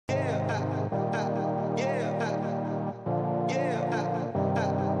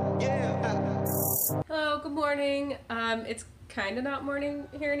morning. It's kind of not morning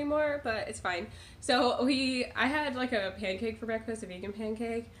here anymore, but it's fine. So I had like a pancake for breakfast, a vegan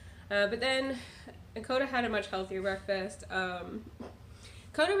pancake, but then Coda had a much healthier breakfast.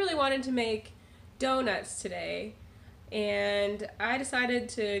 Coda really wanted to make donuts today, and I decided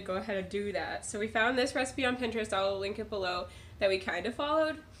to go ahead and do that. So we found this recipe on Pinterest, I'll link it below, that we kind of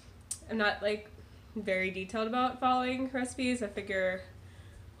followed. I'm not like very detailed about following recipes. I figure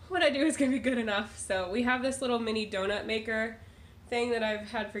what I do is gonna be good enough. So we have this little mini donut maker thing that I've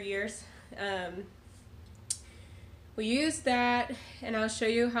had for years. We used that, and I'll show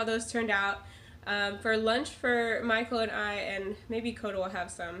you how those turned out. For lunch for Michael and I, and maybe Coda will have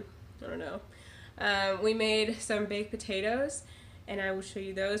some, I don't know. We made some baked potatoes, and I will show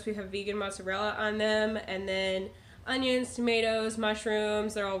you those. We have vegan mozzarella on them, and then onions, tomatoes,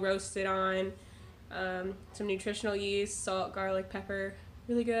 mushrooms, they're all roasted on. Some nutritional yeast, salt, garlic, pepper,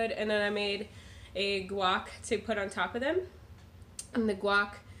 really good. And then I made a guac to put on top of them. And the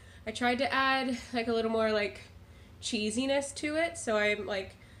guac, I tried to add like a little more like cheesiness to it, so I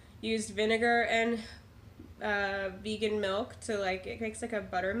like used vinegar and vegan milk to like, it makes like a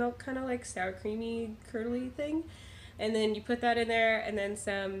buttermilk kind of like sour creamy curdly thing. And then you put that in there, and then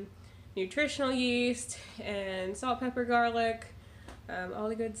some nutritional yeast and salt, pepper, garlic, all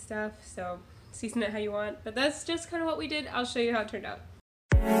the good stuff. So season it how you want, but that's just kind of what we did. I'll show you how it turned out.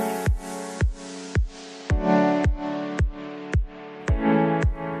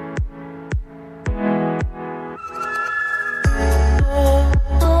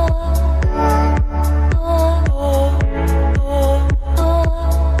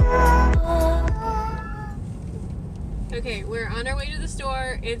 Okay, we're on our way to the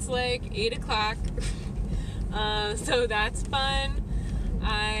store. It's like 8 o'clock, so that's fun.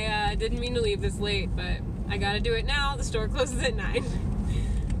 I didn't mean to leave this late, but I gotta do it now. The store closes at 9.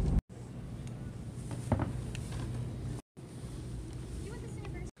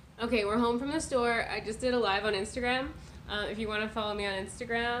 Okay, we're home from the store. I just did a live on Instagram. If you want to follow me on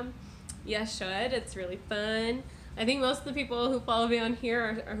Instagram, you should. It's really fun. I think most of the people who follow me on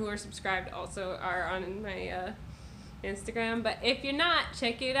here or who are subscribed also are on my Instagram, but if you're not,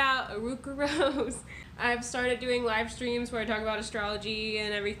 check it out, erucarose. I've started doing live streams where I talk about astrology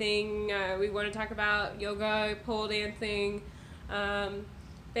and everything. We want to talk about yoga, pole dancing,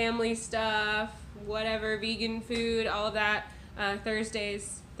 family stuff, whatever, vegan food, all of that. Thursday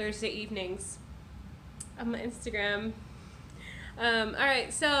evenings on my Instagram.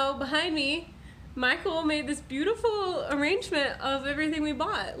 Alright, so behind me, Michael made this beautiful arrangement of everything we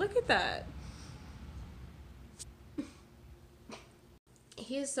bought. Look at that.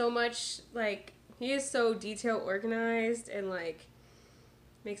 He is so much, like, he is so detail organized and, like,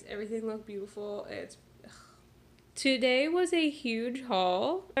 makes everything look beautiful. Today was a huge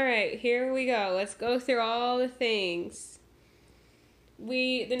haul. Alright, here we go. Let's go through all the things.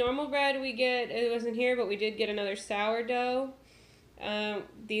 The normal bread we get, it wasn't here, but we did get another sourdough.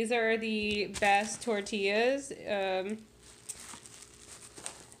 These are the best tortillas. These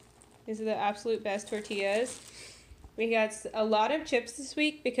are the absolute best tortillas. We got a lot of chips this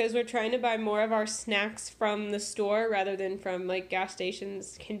week because we're trying to buy more of our snacks from the store rather than from like gas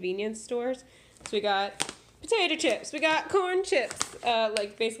stations, convenience stores. So we got potato chips, we got corn chips,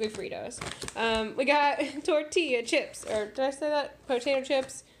 like basically Fritos. We got tortilla chips, or did I say that? Potato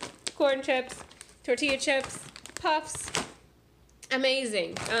chips, corn chips, tortilla chips, puffs.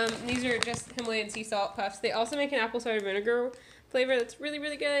 Amazing. These are just Himalayan sea salt puffs. They also make an apple cider vinegar flavor that's really,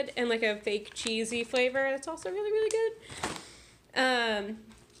 really good, and like a fake cheesy flavor that's also really, really good.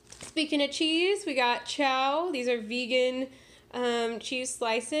 Speaking of cheese, we got chow. These are vegan cheese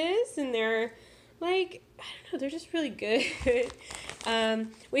slices, and they're like, I don't know, they're just really good.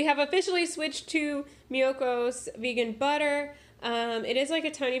 We have officially switched to Miyoko's vegan butter. It is like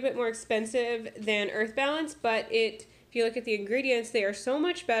a tiny bit more expensive than Earth Balance, but if you look at the ingredients, they are so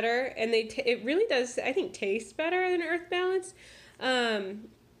much better, and it really does, I think, taste better than Earth Balance.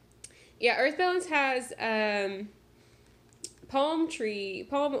 Yeah, Earth Balance has Earth Balance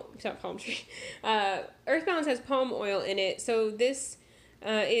has palm oil in it, so this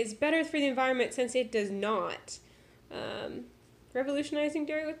is better for the environment since it does not. Revolutionizing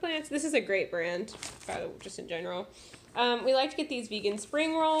dairy with plants. This is a great brand, just in general. We like to get these vegan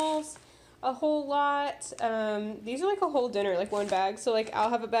spring rolls a whole lot. These are like a whole dinner, like one bag. So like I'll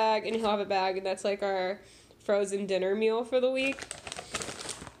have a bag and he'll have a bag, and that's like our frozen dinner meal for the week.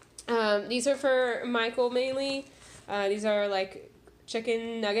 These are for Michael mainly. These are like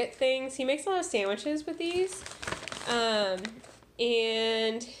chicken nugget things. He makes a lot of sandwiches with these. And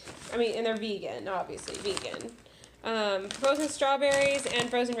I mean, and they're vegan, obviously vegan. Frozen strawberries and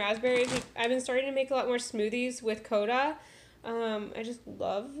frozen raspberries. I've been starting to make a lot more smoothies with Coda. I just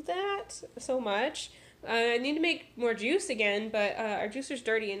love that so much. I need to make more juice again, but our juicer's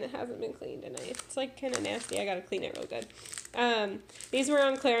dirty and it hasn't been cleaned, and it's like kind of nasty. I gotta clean it real good. These were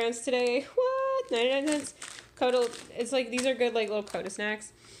on clearance today. What? 99 cents. Coda, it's like, these are good like little Coda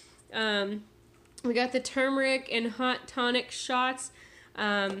snacks. We got the turmeric and hot tonic shots.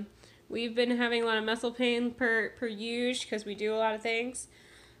 We've been having a lot of muscle pain per use because we do a lot of things.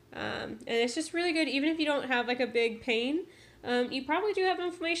 And it's just really good, even if you don't have like a big pain. You probably do have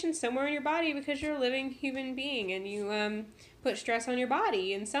inflammation somewhere in your body because you're a living human being and you put stress on your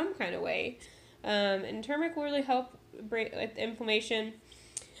body in some kind of way. And turmeric will really help break with inflammation.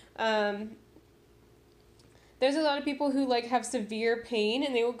 There's a lot of people who like have severe pain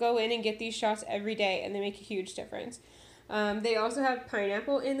and they will go in and get these shots every day and they make a huge difference. They also have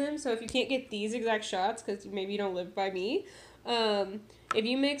pineapple in them, so if you can't get these exact shots because maybe you don't live by me, if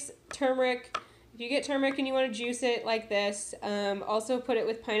you mix turmeric, if you get turmeric and you want to juice it like this, also put it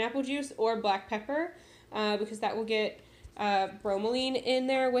with pineapple juice or black pepper because that will get bromelain in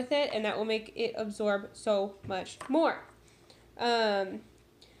there with it and that will make it absorb so much more.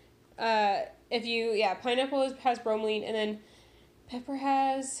 Pineapple has bromelain, and then pepper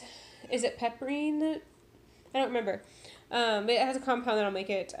has, is it pepperine? I don't remember. But it has a compound that'll make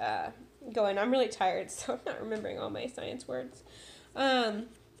it go in. I'm really tired, so I'm not remembering all my science words. I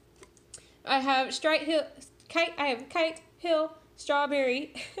have Kite Hill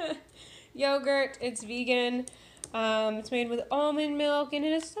strawberry yogurt. It's vegan. It's made with almond milk, and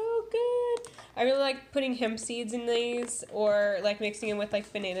it is so good. I really like putting hemp seeds in these, or like mixing them with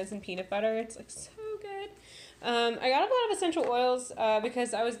like bananas and peanut butter. It's like so good. I got a lot of essential oils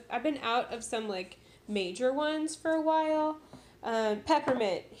because I've been out of some like major ones for a while.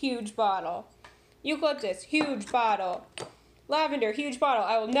 Peppermint, huge bottle. Eucalyptus, huge bottle. Lavender, huge bottle.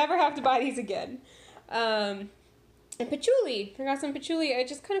 I will never have to buy these again. And patchouli. I got some patchouli. It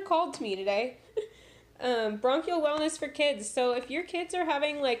just kind of called to me today. Bronchial wellness for kids. So if your kids are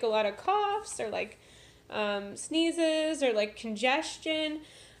having like a lot of coughs or like sneezes or like congestion,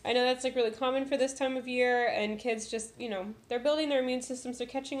 I know that's like really common for this time of year, and kids just, you know, they're building their immune systems, they're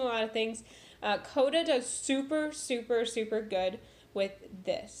catching a lot of things. Coda does super, super, super good with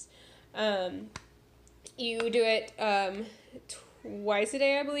this. You do it twice a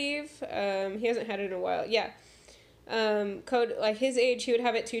day, I believe. He hasn't had it in a while. Yeah. Coda, like his age, he would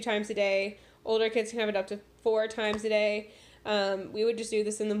have it 2 times a day. Older kids can have it up to 4 times a day. We would just do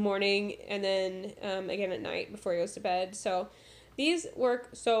this in the morning and then again at night before he goes to bed. So these work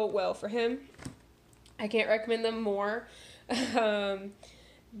so well for him. I can't recommend them more.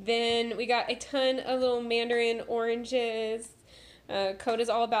 Then we got a ton of little mandarin oranges. Coda's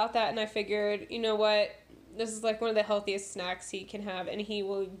all about that, and I figured, you know what, this is like one of the healthiest snacks he can have, and he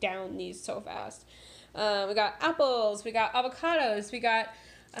will down these so fast. We got apples, we got avocados, we got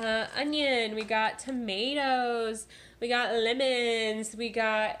onion, we got tomatoes, we got lemons, we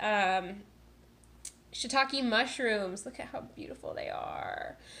got shiitake mushrooms. Look at how beautiful they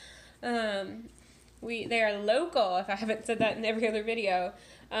are. They are local, if I haven't said that in every other video.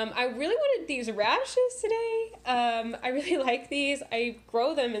 I really wanted these radishes today. I really like these. I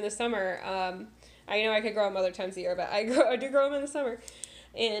grow them in the summer. I know I could grow them other times of the year, but I do grow them in the summer.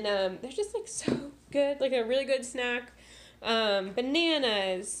 And they're just like so good, like a really good snack.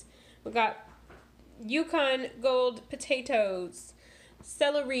 Bananas. We got Yukon Gold potatoes,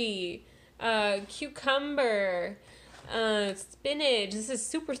 celery, cucumber, spinach. This is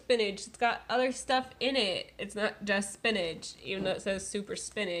super spinach. It's got other stuff in it. It's not just spinach, even though it says super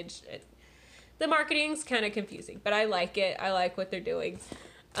spinach. The marketing's kind of confusing, but I like it. I like what they're doing.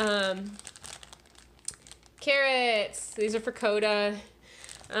 Carrots. These are for Coda.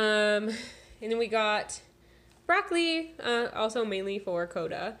 And then we got broccoli, also mainly for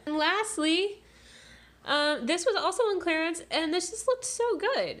Coda. And lastly, this was also on clearance, and this just looked so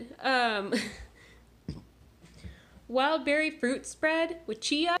good. Wild berry fruit spread with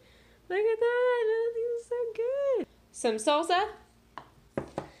chia. Look at that, this is so good. Some salsa.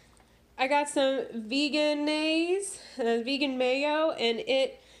 I got some vegan vegan mayo, and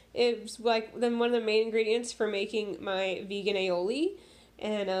it's like one of the main ingredients for making my vegan aioli,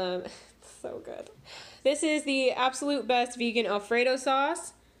 and it's so good. This is the absolute best vegan Alfredo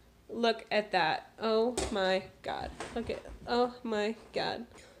sauce. Look at that. Oh my god. Look at, oh my god.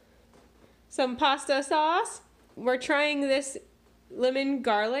 Some pasta sauce. We're trying this lemon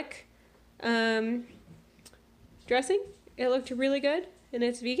garlic dressing. It looked really good, and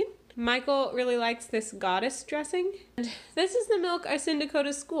it's vegan. Michael really likes this goddess dressing. And this is the milk I send to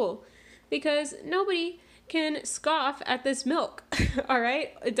Coda's school, because nobody can scoff at this milk. All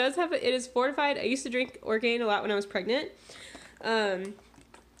right, it is fortified. I used to drink Orgain a lot when I was pregnant.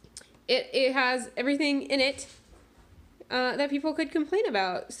 It has everything in it that people could complain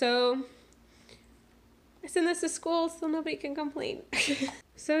about. So I send this to school so nobody can complain.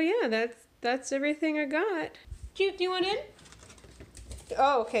 So yeah, that's everything I got. Cute, do you want in?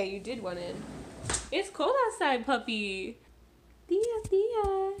 Oh, okay, you did want in. It's cold outside, puppy. Thea.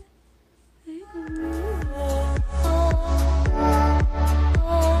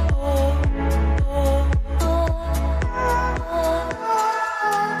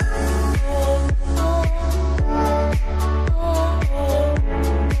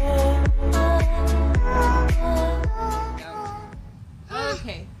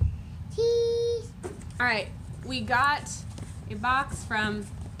 Okay. All right, we got a box from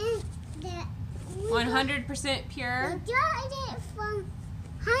 100% Pure. From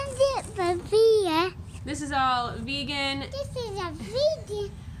 100% Pure. This is all vegan. This is a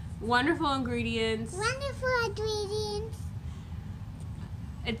vegan. Wonderful ingredients. Wonderful ingredients.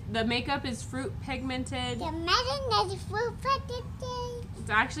 The makeup is fruit pigmented. The Messin is fruit pigmented. It's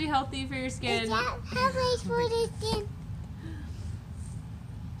actually healthy for your skin. It's healthy for the skin.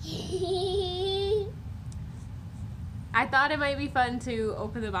 I thought it might be fun to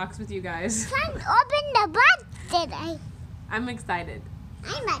open the box with you guys. Fun open the box today. I'm excited.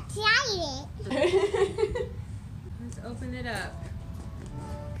 I'm excited. Let's open it up.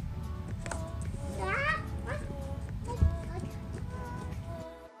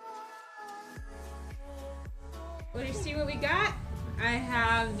 Want to see what we got? I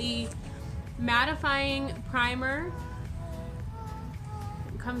have the mattifying primer.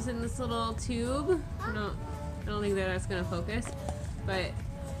 It comes in this little tube. I don't think that's gonna focus, but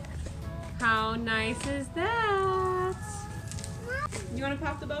how nice is that? You want to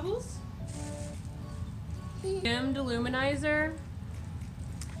pop the bubbles? Dimmed Luminizer,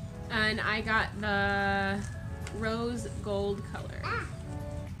 and I got the rose gold color.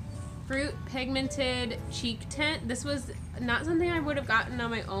 Fruit pigmented cheek tint. This was not something I would have gotten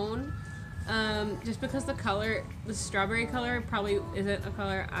on my own, just because the color, the strawberry color, probably isn't a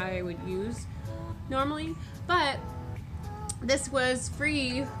color I would use normally, but this was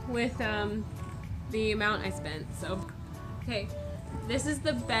free with the amount I spent. So okay, this is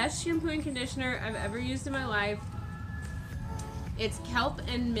the best shampoo and conditioner I've ever used in my life. It's kelp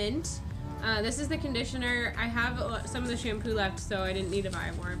and mint. This is the conditioner. I have some of the shampoo left, so I didn't need to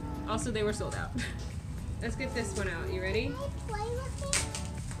buy more. Also, they were sold out. Let's get this one out. You ready? Can I play with it?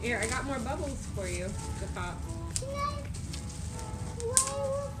 Here, I got more bubbles for you to pop. Can I play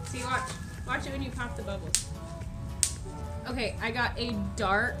with See, watch it when you pop the bubbles. Okay, I got a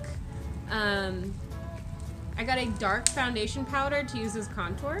dark foundation powder to use as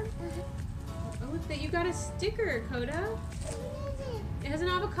contour. Oh, look, that you got a sticker, Coda. It has an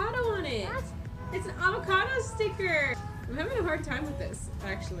avocado on it. What? It's an avocado sticker. I'm having a hard time with this,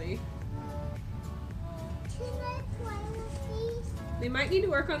 actually. Can I play with these? They might need to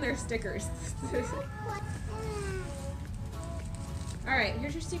work on their stickers. Alright,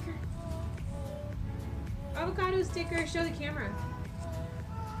 here's your sticker. Avocado sticker, show the camera.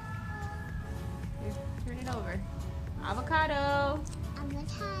 Here, turn it over. Avocado.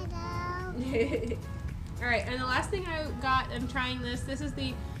 Avocado. Alright, and the last thing I got, I'm trying this. This is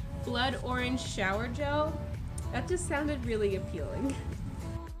the Blood Orange Shower Gel. That just sounded really appealing.